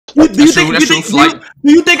you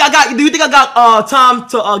think I got time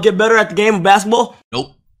to get better at the game of basketball?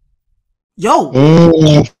 Nope. Yo.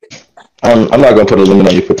 I'm not gonna put a limit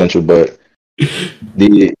on your potential, but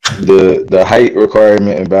the height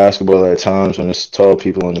requirement in basketball at times when it's tall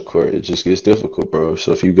people on the court, it just gets difficult, bro.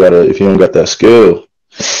 So if you don't got that skill,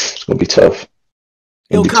 it's gonna be tough.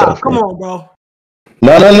 Yo, Kyle, come on, bro.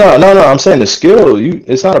 No. I'm saying the skill.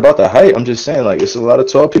 It's not about the height. I'm just saying, like, it's a lot of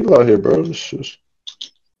tall people out here, bro. Do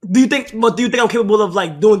you think I'm capable of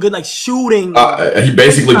like doing good, like shooting? He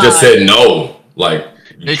basically just said no. Like,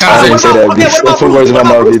 I didn't say that. Don't put words in my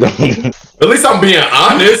mouth. At least I'm being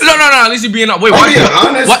honest. No. At least you're being honest. Wait,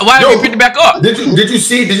 why have you picked it back up? Did you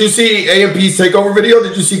see AMP's takeover video?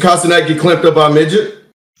 Did you see Kostanek get clamped up by a midget?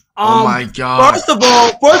 Oh my god! First of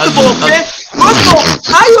all,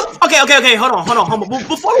 how you? Okay. Hold on.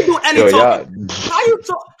 Before we do any talking, how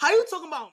you talking about?